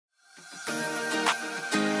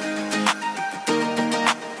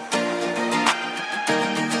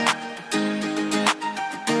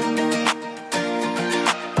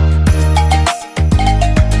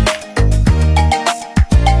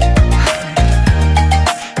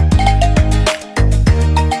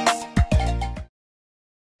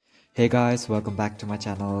Hey guys, welcome back to my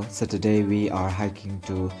channel. So today we are hiking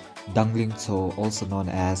to Dangling, Tsho, also known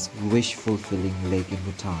as Wish Fulfilling Lake in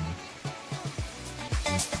Bhutan.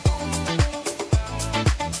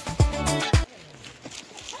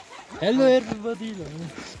 Hello everybody.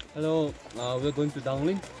 Hello, we're going to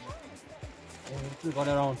Dangling. We got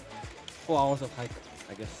around 4 hours of hike,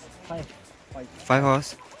 I guess. 5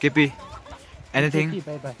 hours. Kippy, anything?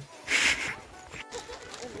 Bye.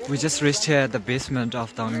 We just reached here at the basement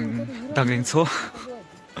of Dangling Tsho.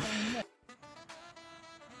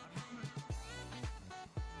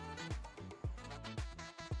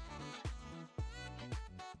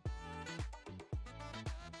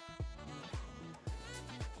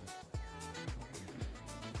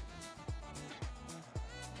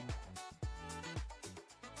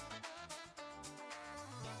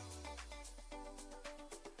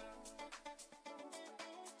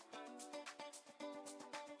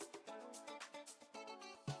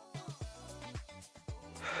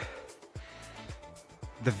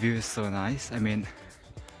 The view is so nice. I mean,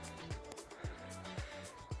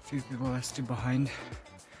 few people are still behind.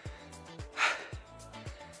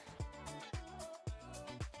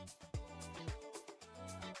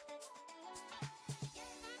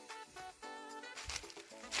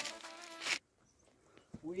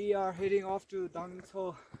 We are heading off to Dangling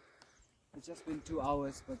Tsho. It's just been 2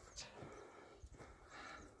 hours, but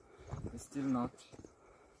we're still not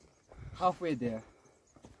halfway there.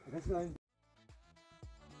 That's going.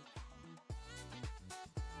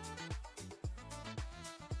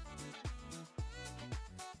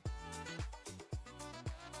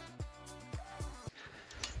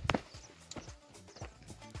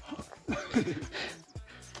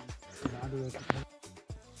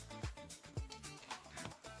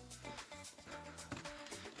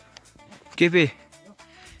 Kippy,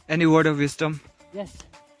 any word of wisdom? Yes,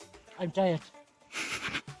 I'm tired.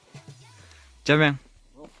 Jamyang,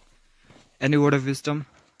 any word of wisdom?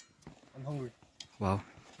 I'm hungry. Wow,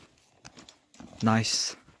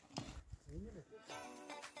 nice.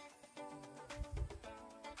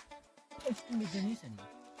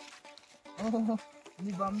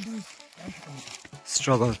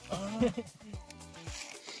 Struggle.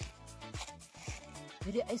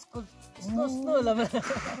 Jadi ice cold, snow lah.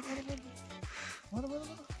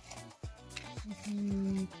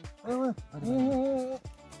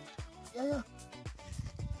 Ya.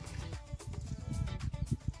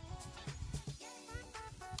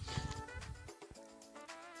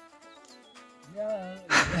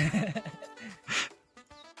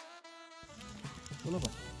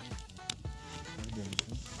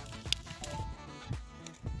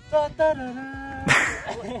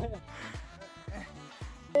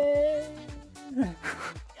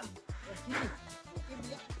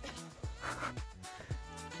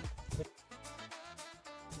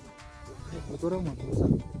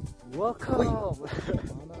 Welcome.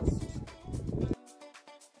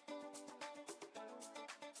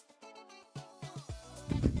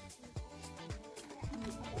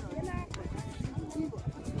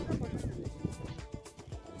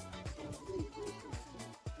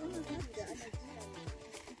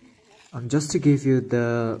 Just to give you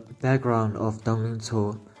the background of Dangling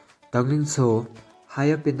Tsho. Dangling Tsho,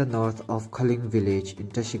 high up in the north of Kaling village in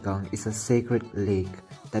Tashigang, is a sacred lake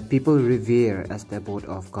that people revere as the abode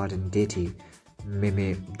of garden deity,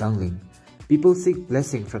 Meme Dangling. People seek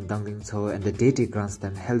blessing from Dangling Tsho and the deity grants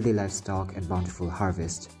them healthy livestock and bountiful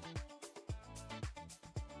harvest.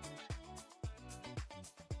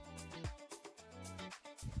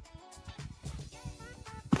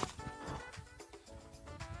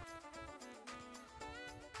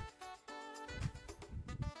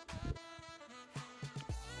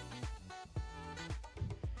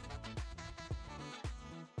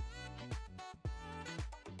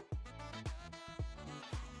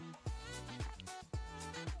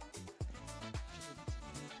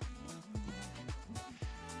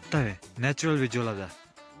 Natural visual of that.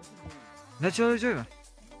 Natural visual.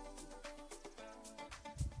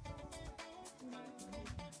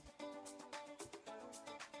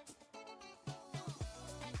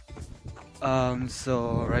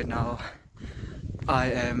 So right now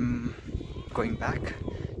I am going back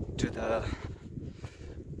to the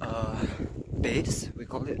base, we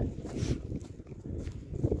call it.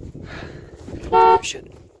 Oh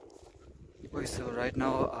shit. Okay, so right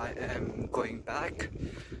now I am going back.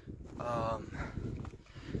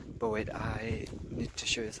 But wait, I need to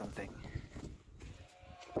show you something.